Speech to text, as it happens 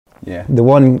Yeah. The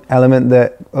one element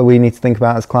that we need to think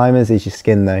about as climbers is your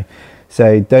skin though.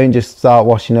 So don't just start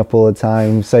washing up all the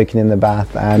time, soaking in the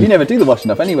bath. And you never do the washing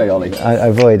up anyway, Ollie. I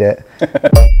avoid it.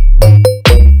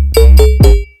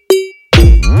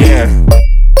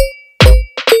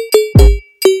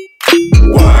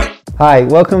 Hi,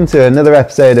 welcome to another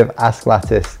episode of Ask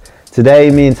Lattice.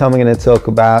 Today, me and Tom are going to talk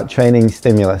about training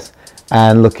stimulus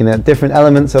and looking at different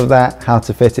elements of that, how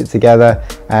to fit it together,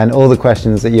 and all the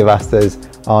questions that you've asked us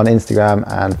on Instagram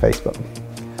and Facebook.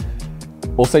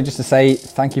 Also, just to say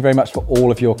thank you very much for all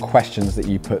of your questions that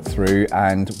you put through,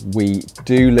 and we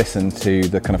do listen to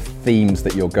the kind of themes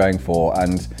that you're going for,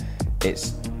 and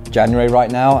it's January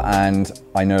right now, and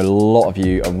I know a lot of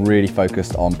you are really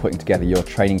focused on putting together your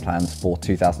training plans for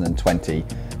 2020.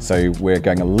 So we're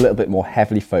going a little bit more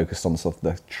heavily focused on sort of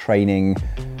the training,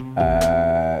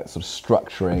 sort of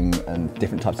structuring and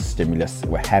different types of stimulus.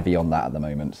 We're heavy on that at the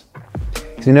moment.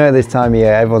 So you know, at this time of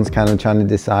year, everyone's kind of trying to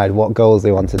decide what goals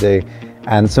they want to do.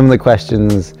 And some of the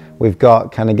questions we've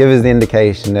got kind of give us the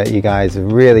indication that you guys are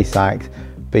really psyched,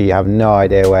 but you have no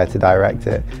idea where to direct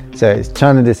it. So it's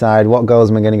trying to decide what goals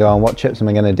am I going to go on, what trips am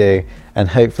I going to do, and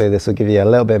hopefully this will give you a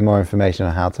little bit more information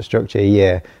on how to structure a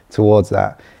year towards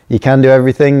that. You can do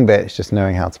everything, but it's just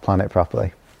knowing how to plan it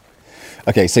properly.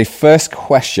 Okay, so first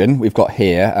question we've got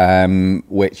here,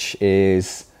 which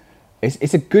is,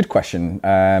 it's a good question,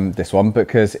 this one,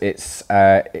 because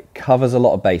it covers a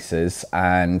lot of bases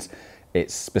and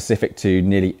it's specific to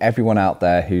nearly everyone out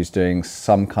there who's doing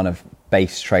some kind of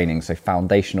base training, so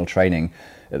foundational training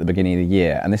at the beginning of the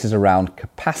year. And this is around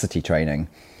capacity training.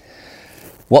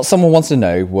 What someone wants to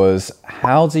know was,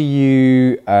 how do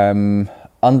you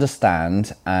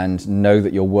understand and know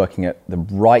that you're working at the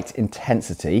right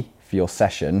intensity for your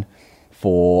session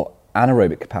for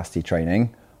anaerobic capacity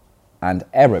training and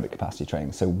aerobic capacity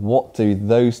training? So what do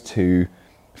those two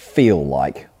feel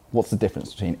like? What's the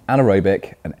difference between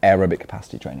anaerobic and aerobic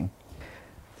capacity training?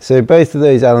 So both of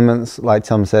those elements, like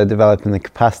Tom said, developing the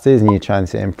capacities, and you're trying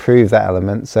to improve that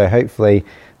element. So hopefully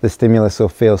the stimulus will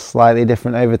feel slightly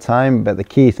different over time, but the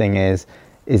key thing is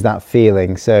that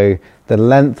feeling. So the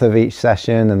length of each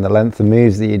session and the length of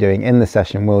moves that you're doing in the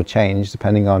session will change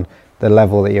depending on the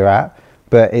level that you're at,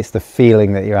 but it's the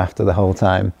feeling that you're after the whole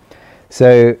time.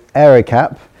 So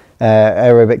aerocap,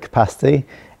 aerobic capacity,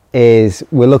 is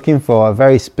we're looking for a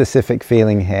very specific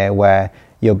feeling here where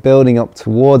you're building up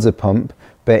towards a pump,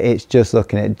 but it's just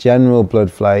looking at general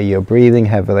blood flow, you're breathing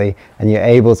heavily, and you're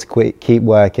able to keep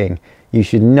working. You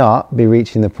should not be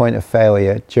reaching the point of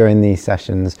failure during these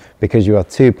sessions because you are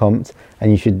too pumped,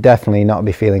 and you should definitely not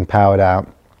be feeling powered out.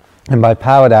 And by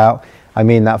powered out, I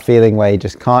mean that feeling where you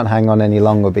just can't hang on any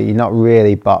longer, but you're not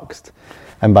really boxed.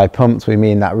 And by pumped, we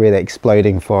mean that really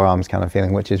exploding forearms kind of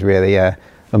feeling, which is really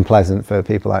unpleasant for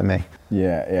people like me.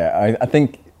 Yeah. I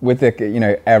think with the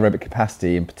aerobic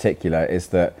capacity in particular is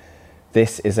that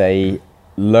this is a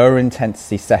lower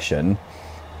intensity session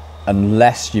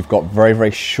unless you've got very,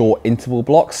 very short interval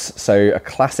blocks. So a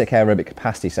classic aerobic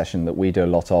capacity session that we do a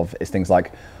lot of is things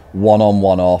like 1 on,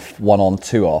 1 off, 1 on,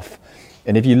 2 off.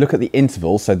 And if you look at the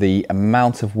interval, so the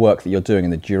amount of work that you're doing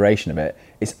and the duration of it,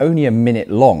 it's only a minute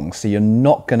long. So you're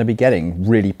not going to be getting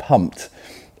really pumped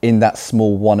in that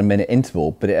small 1 minute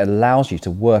interval, but it allows you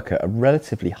to work at a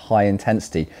relatively high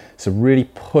intensity. So really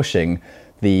pushing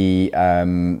the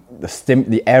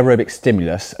aerobic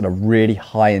stimulus at a really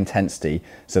high intensity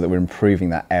so that we're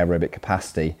improving that aerobic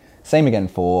capacity. Same again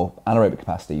for anaerobic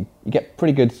capacity. You get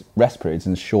pretty good rest periods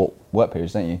and short work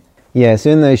periods, don't you? Yeah, so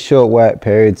in those short work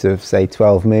periods of say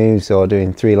 12 moves or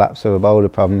doing 3 laps of a boulder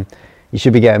problem, you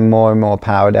should be getting more and more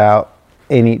powered out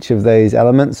in each of those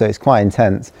elements. So it's quite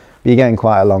intense, but you're getting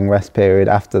quite a long rest period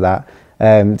after that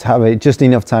to have just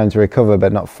enough time to recover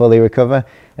but not fully recover.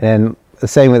 And then the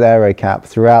same with aerocap,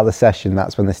 throughout the session,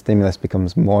 that's when the stimulus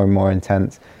becomes more and more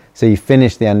intense. So you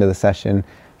finish the end of the session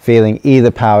feeling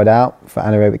either powered out for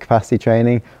anaerobic capacity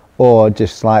training or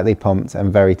just slightly pumped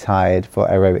and very tired for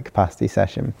aerobic capacity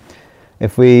session.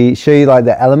 If we show you like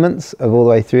the elements of all the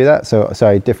way through that,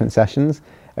 different sessions,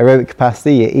 aerobic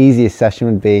capacity, your easiest session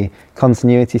would be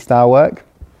continuity style work.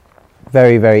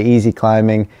 Very, very easy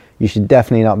climbing. You should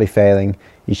definitely not be failing.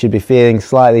 You should be feeling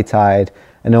slightly tired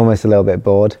and almost a little bit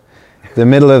bored. The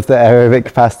middle of the aerobic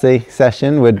capacity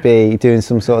session would be doing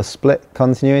some sort of split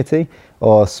continuity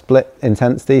or split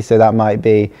intensity. So that might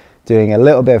be doing a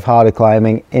little bit of harder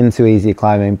climbing into easy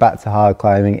climbing, back to hard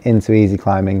climbing, into easy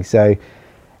climbing. So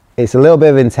it's a little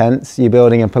bit of intense. You're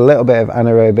building up a little bit of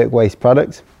anaerobic waste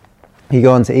product. You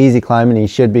go on to easy climbing, you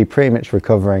should be pretty much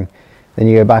recovering. Then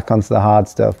you go back onto the hard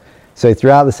stuff. So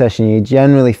throughout the session, you're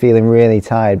generally feeling really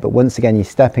tired, but once again, you're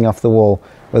stepping off the wall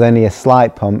with only a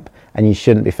slight pump, and you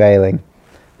shouldn't be failing.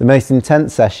 The most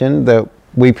intense session that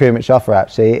we pretty much offer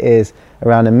actually is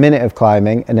around a minute of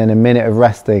climbing and then a minute of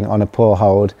resting on a poor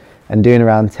hold and doing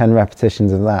around 10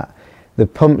 repetitions of that. The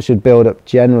pump should build up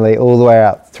generally all the way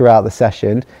out throughout the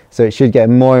session, so it should get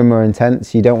more and more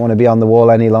intense. You don't want to be on the wall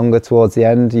any longer towards the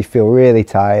end. You feel really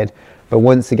tired, but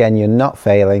once again, you're not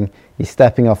failing. You're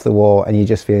stepping off the wall and you're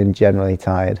just feeling generally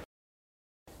tired.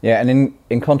 Yeah, and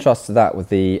in contrast to that with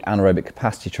the anaerobic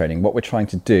capacity training, what we're trying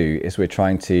to do is we're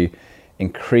trying to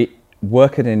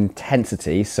work at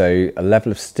intensity, so a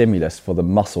level of stimulus for the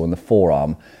muscle in the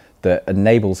forearm that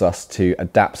enables us to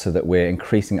adapt so that we're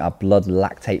increasing our blood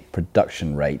lactate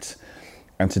production rate.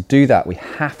 And to do that, we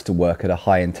have to work at a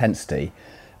high intensity.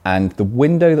 And the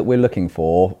window that we're looking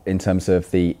for in terms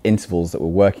of the intervals that we're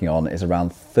working on is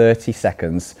around 30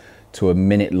 seconds to a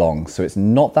minute long. So it's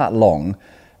not that long.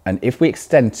 And if we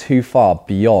extend too far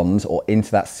beyond or into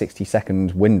that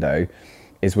 60-second window,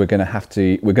 we're going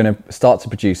to start to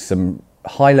produce some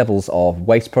high levels of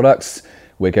waste products.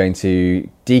 We're going to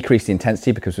decrease the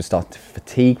intensity because we're starting to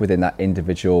fatigue within that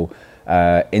individual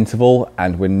interval,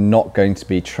 and we're not going to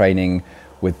be training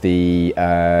with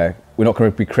we're not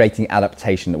going to be creating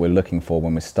adaptation that we're looking for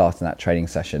when we're starting that training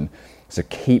session. So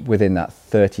keep within that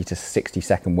 30 to 60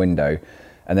 second window.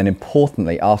 And then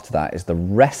importantly after that is the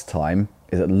rest time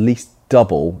is at least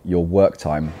double your work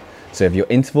time. So if your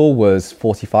interval was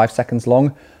 45 seconds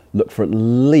long, look for at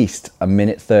least a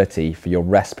minute 30 for your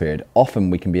rest period. Often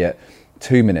we can be at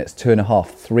 2 minutes, 2.5,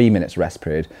 3 minutes rest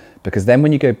period, because then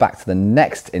when you go back to the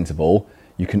next interval,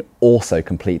 you can also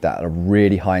complete that at a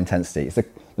really high intensity. It's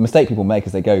the mistake people make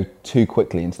is they go too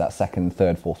quickly into that second,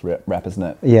 third, fourth rep, isn't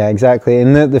it? Yeah, exactly.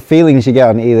 And the feelings you get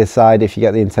on either side if you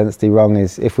get the intensity wrong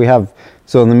is if we have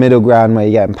sort of the middle ground where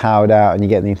you're getting powered out and you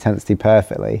get the intensity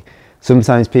perfectly,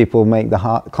 sometimes people make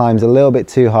the climbs a little bit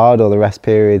too hard or the rest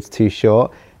periods too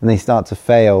short, and they start to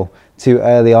fail too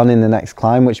early on in the next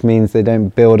climb, which means they don't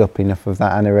build up enough of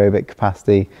that anaerobic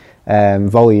capacity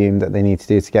volume that they need to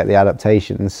do to get the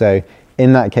adaptation. So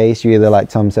in that case, you either, like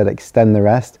Tom said, extend the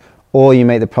rest, or you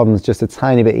make the problems just a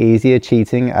tiny bit easier,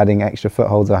 cheating, adding extra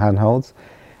footholds or handholds.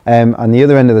 On the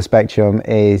other end of the spectrum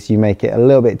is you make it a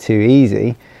little bit too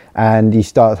easy and you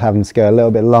start having to go a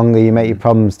little bit longer, you make your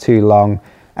problems too long,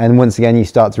 and once again you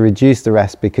start to reduce the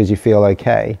rest because you feel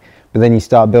okay, but then you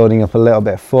start building up a little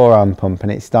bit of forearm pump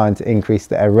and it's starting to increase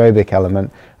the aerobic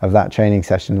element of that training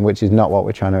session, which is not what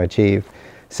we're trying to achieve.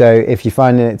 So if you're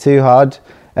finding it too hard,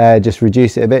 just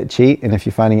reduce it a bit, cheat, and if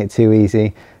you're finding it too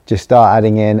easy, just start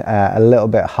adding in a little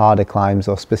bit harder climbs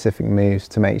or specific moves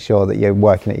to make sure that you're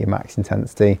working at your max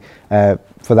intensity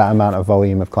for that amount of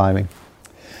volume of climbing.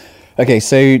 Okay,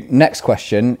 so next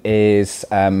question is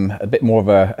a bit more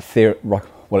of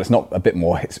well, it's not a bit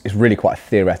more, it's really quite a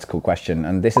theoretical question.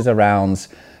 And this is around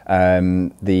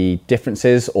the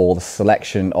differences or the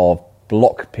selection of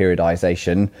block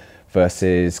periodization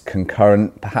versus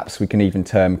concurrent, perhaps we can even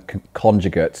term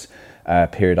conjugate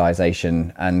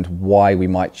periodization, and why we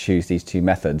might choose these two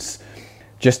methods.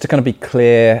 Just to kind of be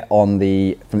clear from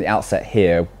the outset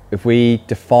here, if we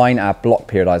define our block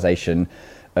periodization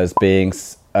as being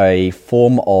a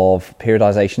form of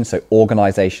periodization, so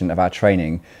organization of our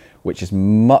training, which is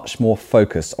much more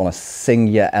focused on a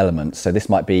singular element. So this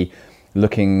might be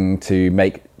looking to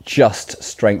make just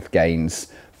strength gains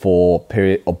for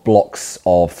period or blocks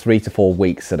of 3 to 4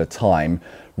 weeks at a time,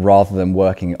 rather than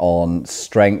working on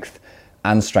strength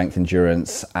and strength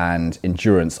endurance and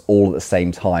endurance all at the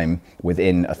same time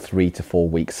within a 3 to 4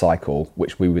 week cycle,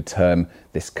 which we would term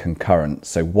this concurrent.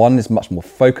 So one is much more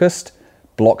focused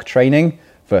block training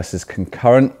versus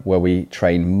concurrent, where we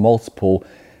train multiple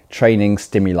training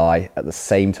stimuli at the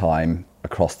same time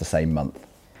across the same month.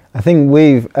 I think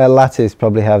we at Lattice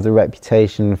probably have the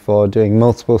reputation for doing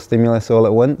multiple stimulus all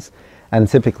at once, and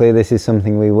typically this is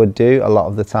something we would do a lot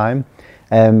of the time.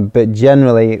 But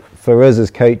generally, for us as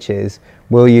coaches,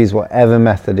 we'll use whatever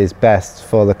method is best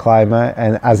for the climber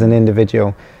and as an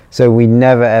individual. So we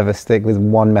never ever stick with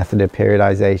one method of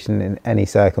periodization in any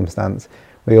circumstance.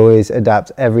 We always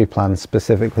adapt every plan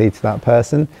specifically to that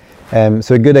person.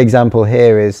 So a good example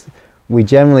here is we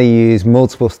generally use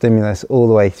multiple stimulus all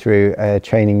the way through a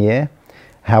training year.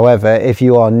 However, if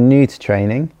you are new to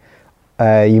training,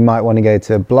 you might want to go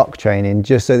to block training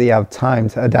just so that you have time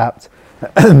to adapt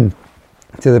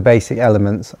to the basic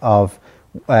elements of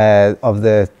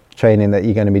the training that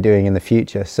you're going to be doing in the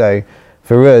future. So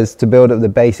for us to build up the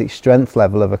basic strength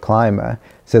level of a climber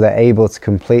so they're able to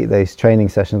complete those training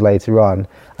sessions later on,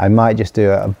 I might just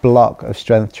do a block of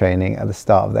strength training at the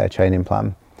start of their training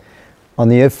plan. On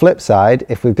the flip side,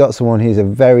 if we've got someone who's a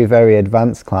very, very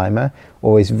advanced climber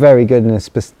or is very good in a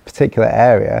particular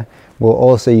area, we'll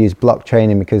also use block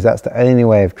training because that's the only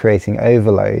way of creating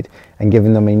overload and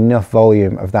giving them enough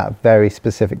volume of that very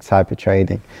specific type of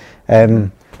training.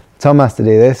 Tom has to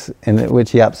do this,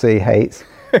 which he absolutely hates,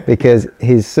 because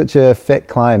he's such a fit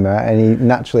climber and he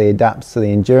naturally adapts to the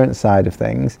endurance side of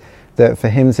things, that for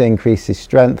him to increase his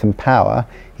strength and power,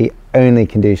 he only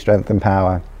can do strength and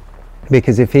power.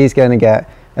 Because if he's going to get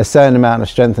a certain amount of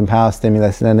strength and power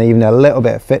stimulus and then even a little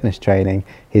bit of fitness training,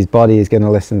 his body is going to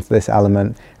listen to this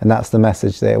element, and that's the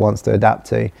message that it wants to adapt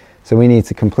to. So we need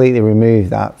to completely remove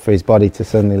that for his body to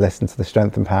suddenly listen to the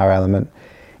strength and power element.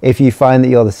 If you find that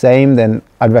you're the same, then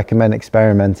I'd recommend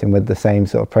experimenting with the same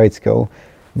sort of protocol.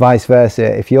 Vice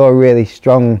versa, if you're a really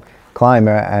strong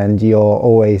climber and you're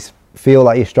always feel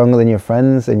like you're stronger than your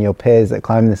friends and your peers that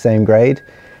climb in the same grade,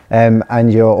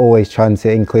 and you're always trying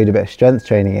to include a bit of strength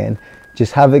training in,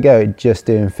 just have a go at just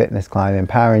doing fitness climbing,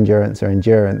 power endurance or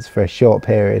endurance for a short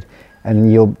period,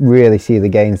 and you'll really see the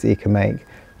gains that you can make.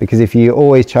 Because if you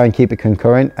always try and keep it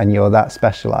concurrent and you're that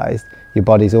specialised, your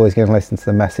body's always going to listen to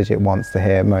the message it wants to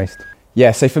hear most.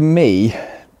 Yeah, so for me,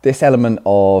 this element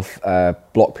of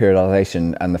block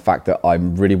periodization and the fact that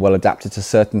I'm really well adapted to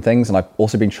certain things, and I've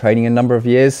also been training a number of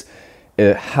years,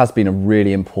 it has been a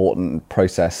really important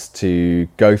process to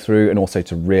go through and also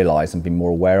to realise and be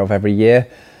more aware of every year.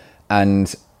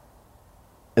 And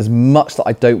as much that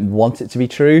I don't want it to be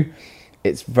true,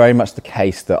 it's very much the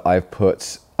case that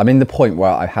I'm in the point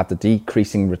where I have the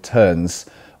decreasing returns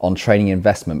on training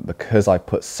investment because I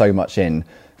put so much in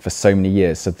for so many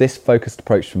years. So this focused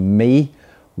approach for me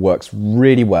works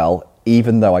really well,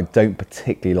 even though I don't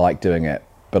particularly like doing it.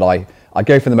 But I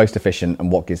go for the most efficient and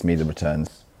what gives me the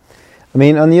returns. I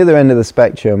mean, on the other end of the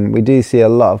spectrum, we do see a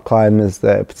lot of climbers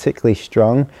that are particularly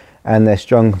strong, and they're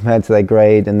strong compared to their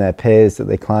grade and their peers that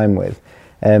they climb with.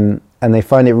 And they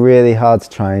find it really hard to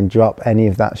try and drop any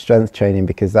of that strength training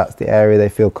because that's the area they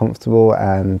feel comfortable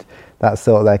and that's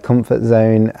sort of their comfort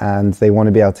zone, and they want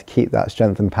to be able to keep that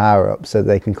strength and power up so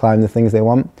they can climb the things they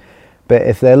want. But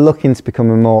if they're looking to become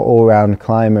a more all-round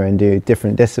climber and do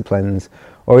different disciplines,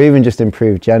 or even just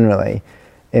improve generally,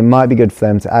 it might be good for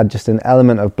them to add just an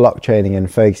element of block training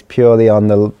and focus purely on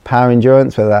the power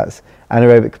endurance, whether that's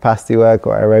anaerobic capacity work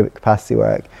or aerobic capacity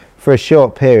work, for a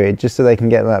short period, just so they can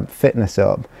get that fitness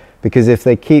up. Because if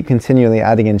they keep continually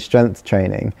adding in strength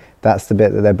training, that's the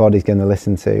bit that their body's going to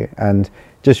listen to. And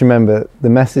just remember, the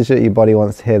message that your body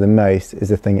wants to hear the most is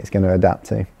the thing it's going to adapt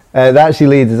to. That actually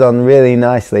leads us on really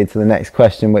nicely to the next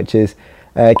question, which is,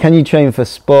 can you train for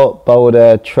sport,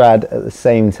 boulder, trad at the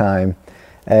same time?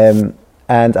 And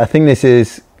I think this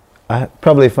is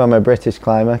probably from a British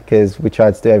climber, because we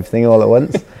tried to do everything all at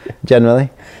once, generally.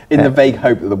 In the vague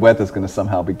hope that the weather's going to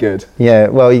somehow be good. Yeah,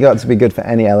 well, you got to be good for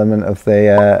any element of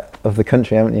the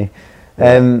country, haven't you?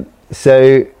 Yeah.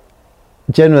 So,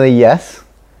 generally, yes.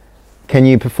 Can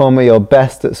you perform at your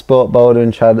best at sport, boulder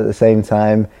and trad at the same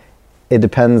time? It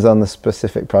depends on the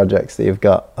specific projects that you've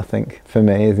got, I think, for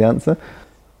me, is the answer.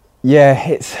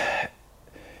 Yeah,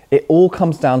 it all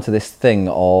comes down to this thing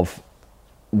of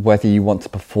whether you want to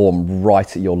perform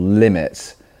right at your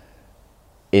limit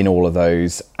in all of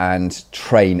those and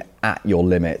train at your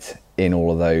limit in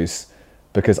all of those.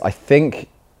 Because I think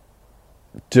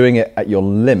doing it at your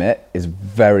limit is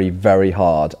very, very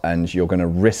hard, and you're going to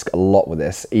risk a lot with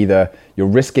this. Either you're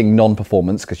risking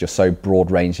non-performance because you're so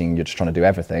broad-ranging, you're just trying to do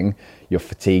everything. You're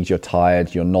fatigued, you're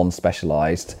tired, you're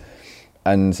non-specialised.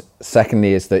 And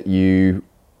secondly is that you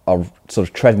are sort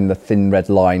of treading the thin red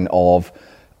line of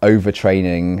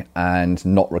overtraining and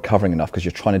not recovering enough because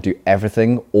you're trying to do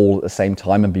everything all at the same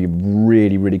time and be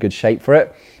really, really good shape for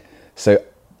it. So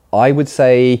I would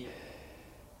say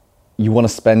you want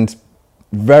to spend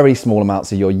very small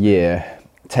amounts of your year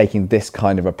taking this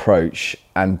kind of approach,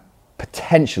 and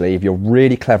potentially, if you're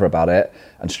really clever about it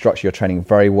and structure your training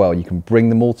very well, you can bring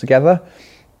them all together.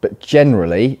 But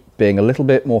generally, being a little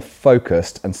bit more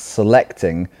focused and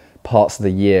selecting parts of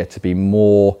the year to be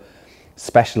more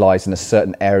specialised in a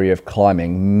certain area of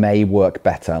climbing may work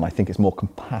better, and I think it's more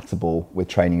compatible with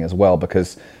training as well,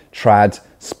 because trad,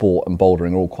 sport and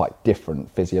bouldering are all quite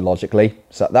different physiologically.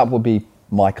 So that would be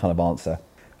my kind of answer.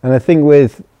 And I think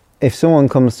if someone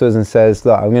comes to us and says,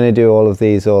 look, I'm going to do all of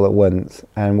these all at once,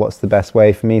 and what's the best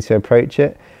way for me to approach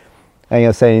it? And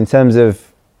you're saying in terms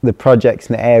of the projects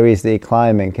and areas that you're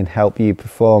climbing can help you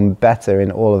perform better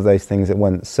in all of those things at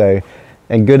once. So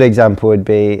a good example would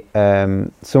be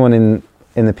someone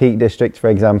in the Peak District,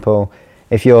 for example.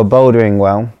 If you're bouldering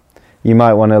well, you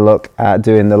might want to look at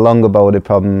doing the longer boulder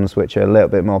problems, which are a little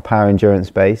bit more power endurance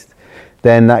based.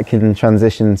 Then that can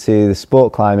transition to the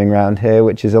sport climbing round here,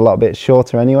 which is a lot bit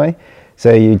shorter anyway.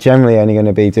 So you're generally only going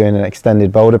to be doing an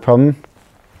extended boulder problem.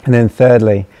 And then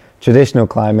thirdly, Traditional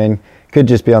climbing could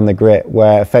just be on the grit,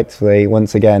 where effectively,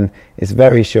 once again, it's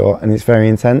very short and it's very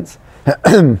intense.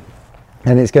 And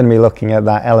it's going to be looking at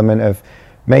that element of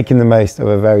making the most of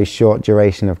a very short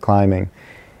duration of climbing.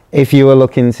 If you were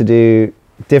looking to do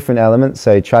different elements,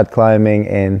 so trad climbing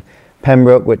in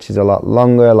Pembroke, which is a lot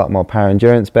longer, a lot more power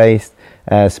endurance based,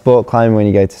 sport climbing when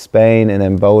you go to Spain, and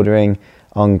then bouldering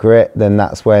on grit, then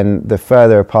that's when the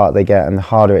further apart they get and the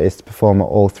harder it is to perform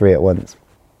all three at once.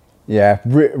 Yeah,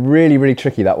 really, really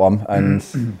tricky, that one.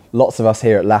 And lots of us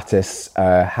here at Lattice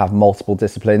have multiple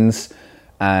disciplines,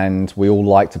 and we all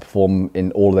like to perform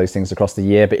in all of those things across the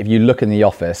year. But if you look in the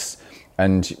office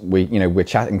and we're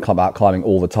chatting about climbing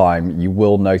all the time, you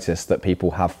will notice that people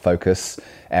have focus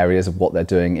areas of what they're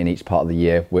doing in each part of the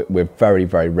year. We're very,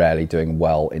 very rarely doing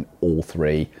well in all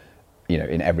three,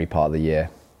 in every part of the year.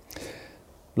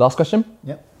 Last question?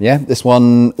 Yep. Yeah, this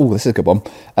one, this is a good one.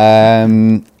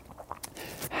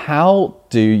 How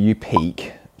do you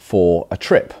peak for a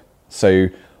trip? So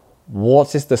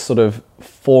what is the sort of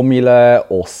formula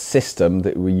or system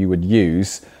that you would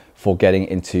use for getting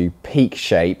into peak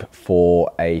shape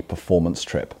for a performance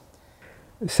trip?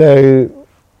 So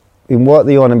what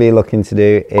you want to be looking to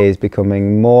do is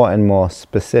becoming more and more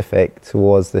specific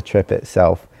towards the trip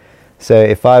itself. So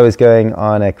if I was going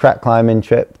on a crack climbing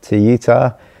trip to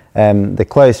Utah, the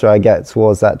closer I get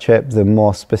towards that trip, the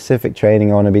more specific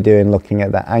training I want to be doing, looking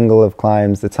at the angle of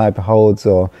climbs, the type of holds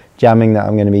or jamming that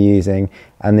I'm going to be using,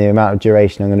 and the amount of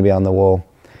duration I'm going to be on the wall.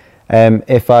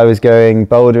 If I was going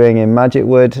bouldering in Magic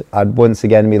Wood, I'd once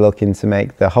again be looking to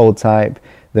make the hold type,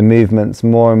 the movements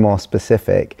more and more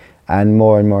specific and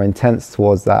more intense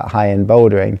towards that high-end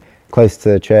bouldering close to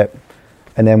the trip.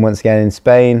 And then once again in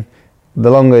Spain, the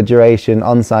longer duration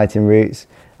on-sighting routes,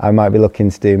 I might be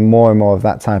looking to do more and more of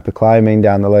that type of climbing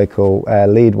down the local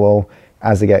lead wall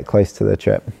as I get close to the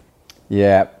trip.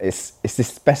 Yeah, it's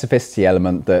this specificity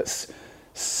element that's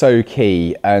so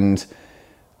key, and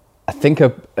I think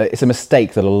it's a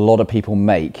mistake that a lot of people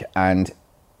make, and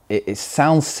it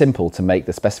sounds simple to make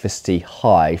the specificity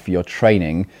high for your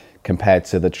training compared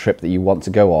to the trip that you want to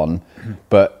go on,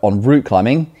 but on route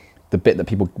climbing, the bit that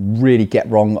people really get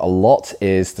wrong a lot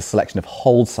is the selection of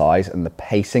hold size and the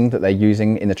pacing that they're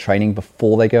using in the training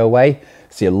before they go away.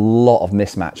 See a lot of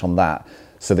mismatch on that,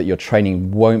 so that your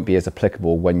training won't be as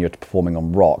applicable when you're performing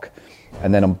on rock.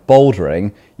 And then on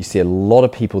bouldering, you see a lot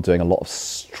of people doing a lot of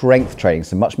strength training,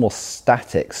 so much more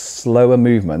static, slower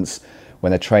movements when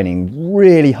they're training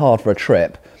really hard for a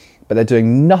trip, but they're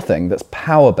doing nothing that's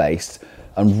power-based,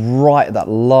 and right at that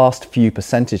last few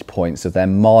percentage points of their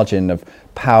margin of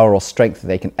power or strength that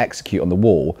they can execute on the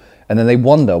wall. And then they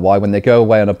wonder why when they go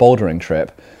away on a bouldering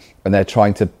trip and they're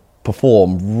trying to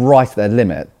perform right at their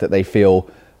limit, that they feel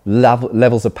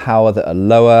levels of power that are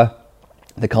lower,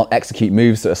 they can't execute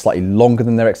moves that are slightly longer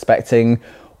than they're expecting,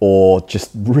 or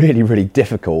just really, really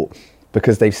difficult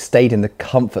because they've stayed in the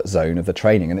comfort zone of the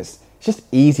training. And it's just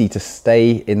easy to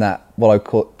stay in that, what I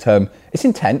call term, it's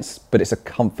intense, but it's a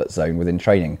comfort zone within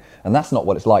training. And that's not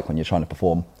what it's like when you're trying to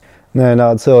perform. No,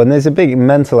 not at all. And there's a big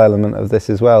mental element of this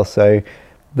as well. So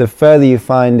the further you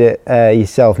find it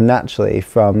yourself naturally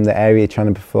from the area you're trying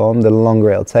to perform, the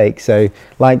longer it'll take. So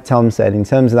like Tom said, in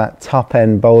terms of that top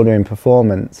end bouldering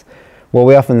performance, what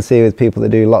we often see with people that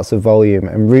do lots of volume,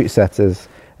 and route setters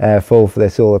fall for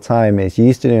this all the time, is you're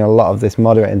used to doing a lot of this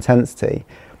moderate intensity,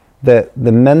 that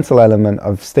the mental element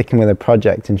of sticking with a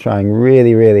project and trying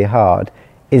really, really hard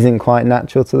isn't quite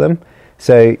natural to them.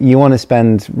 So you want to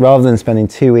spend, rather than spending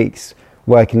 2 weeks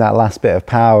working that last bit of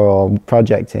power or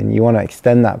projecting, you want to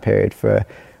extend that period for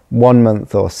 1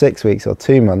 month or 6 weeks or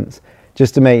 2 months,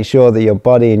 just to make sure that your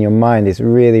body and your mind is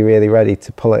really, really ready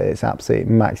to pull at its absolute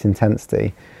max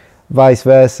intensity. Vice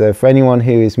versa, for anyone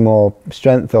who is more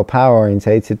strength or power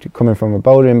orientated, coming from a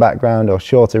bouldering background or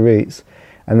shorter routes,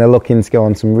 and they're looking to go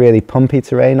on some really pumpy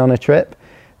terrain on a trip,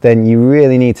 then you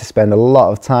really need to spend a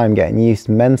lot of time getting used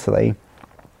mentally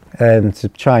to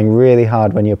trying really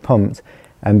hard when you're pumped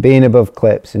and being above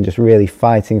clips and just really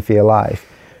fighting for your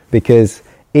life. Because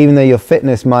even though your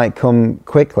fitness might come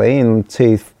quickly in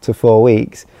 2 to 4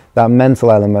 weeks, that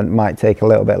mental element might take a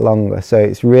little bit longer. So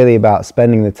it's really about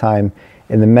spending the time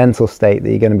in the mental state that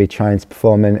you're going to be trying to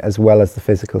perform in, as well as the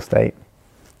physical state.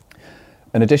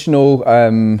 An additional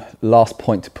last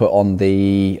point to put on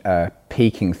the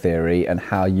peaking theory and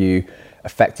how you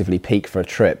effectively peak for a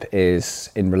trip is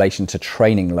in relation to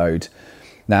training load.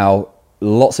 Now,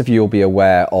 lots of you will be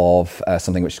aware of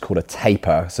something which is called a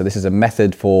taper. So this is a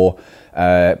method for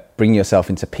bringing yourself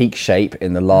into peak shape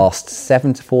in the last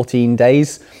 7 to 14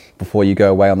 days before you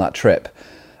go away on that trip.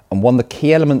 And one of the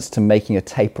key elements to making a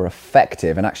taper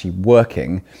effective and actually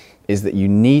working is that you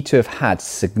need to have had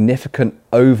significant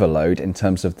overload in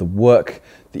terms of the work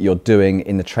that you're doing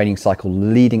in the training cycle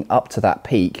leading up to that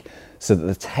peak, so that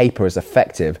the taper is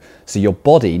effective. So your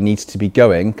body needs to be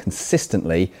going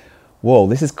consistently, whoa,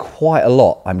 this is quite a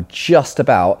lot. I'm just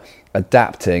about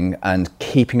adapting and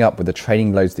keeping up with the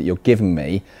training loads that you're giving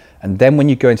me. And then when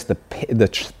you go into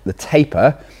the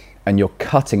taper and you're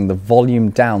cutting the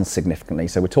volume down significantly,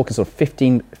 so we're talking sort of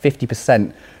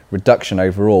 50% reduction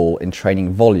overall in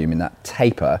training volume in that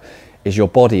taper, is your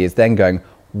body is then going,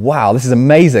 wow, this is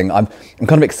amazing. I'm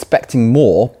kind of expecting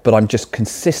more, but I'm just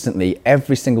consistently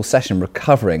every single session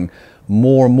recovering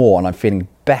more and more, and I'm feeling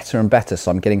better and better.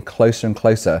 So I'm getting closer and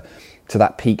closer to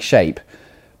that peak shape.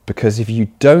 Because if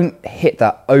you don't hit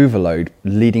that overload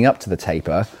leading up to the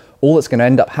taper, all that's going to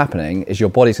end up happening is your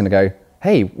body's going to go,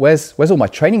 hey, where's all my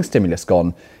training stimulus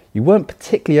gone? You weren't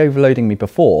particularly overloading me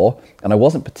before, and I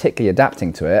wasn't particularly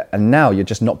adapting to it, and now you're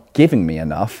just not giving me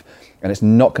enough, and it's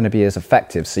not going to be as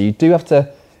effective. So you do have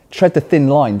to tread the thin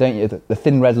line, don't you? The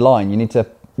thin red line. You need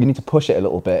to push it a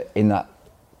little bit in that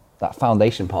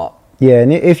foundation part. Yeah,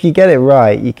 and if you get it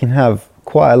right, you can have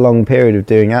quite a long period of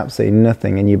doing absolutely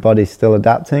nothing and your body's still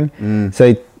adapting.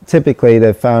 So typically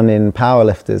they've found in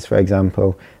powerlifters, for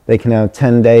example, they can have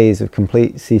 10 days of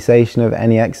complete cessation of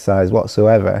any exercise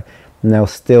whatsoever, and they'll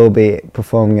still be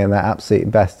performing at their absolute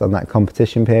best on that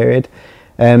competition period.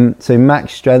 So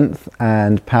max strength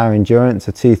and power endurance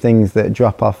are two things that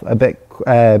drop off a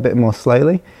bit more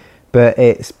slowly, but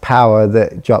it's power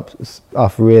that drops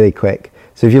off really quick.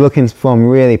 So if you're looking to perform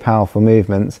really powerful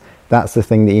movements, that's the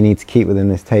thing that you need to keep within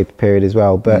this taper period as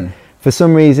well. But for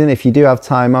some reason, if you do have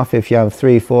time off, if you have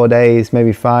 3-4 days,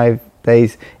 maybe 5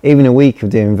 days, even a week of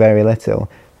doing very little,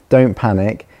 don't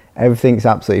panic. Everything's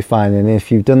absolutely fine. And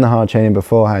if you've done the hard training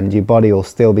beforehand, your body will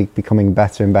still be becoming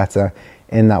better and better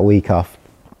in that week off.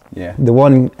 Yeah. The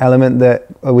one element that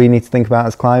we need to think about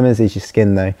as climbers is your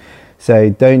skin though. So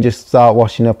don't just start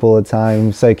washing up all the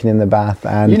time, soaking in the bath.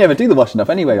 And you never do the washing up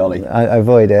anyway, Ollie. I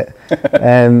avoid it.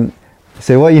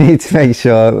 So what you need to make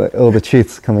sure, all the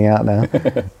truth's coming out now,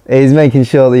 is making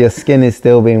sure that your skin is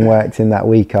still being worked in that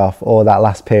week off or that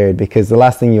last period, because the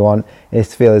last thing you want is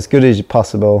to feel as good as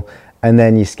possible and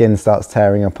then your skin starts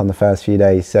tearing up on the first few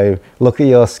days. So look at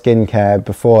your skincare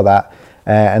before that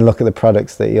and look at the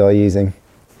products that you're using.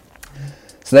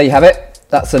 So there you have it.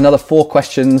 That's another 4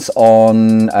 questions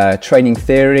on training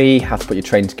theory, how to put your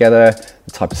training together,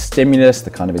 the type of stimulus, the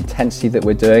kind of intensity that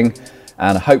we're doing.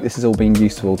 And I hope this has all been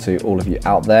useful to all of you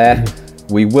out there.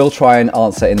 We will try and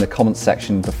answer in the comments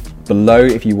section below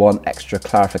if you want extra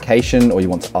clarification or you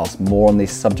want to ask more on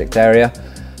this subject area.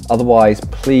 Otherwise,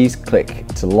 please click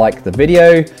to like the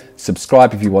video,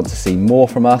 subscribe if you want to see more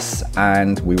from us,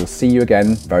 and we will see you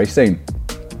again very soon.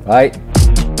 Bye.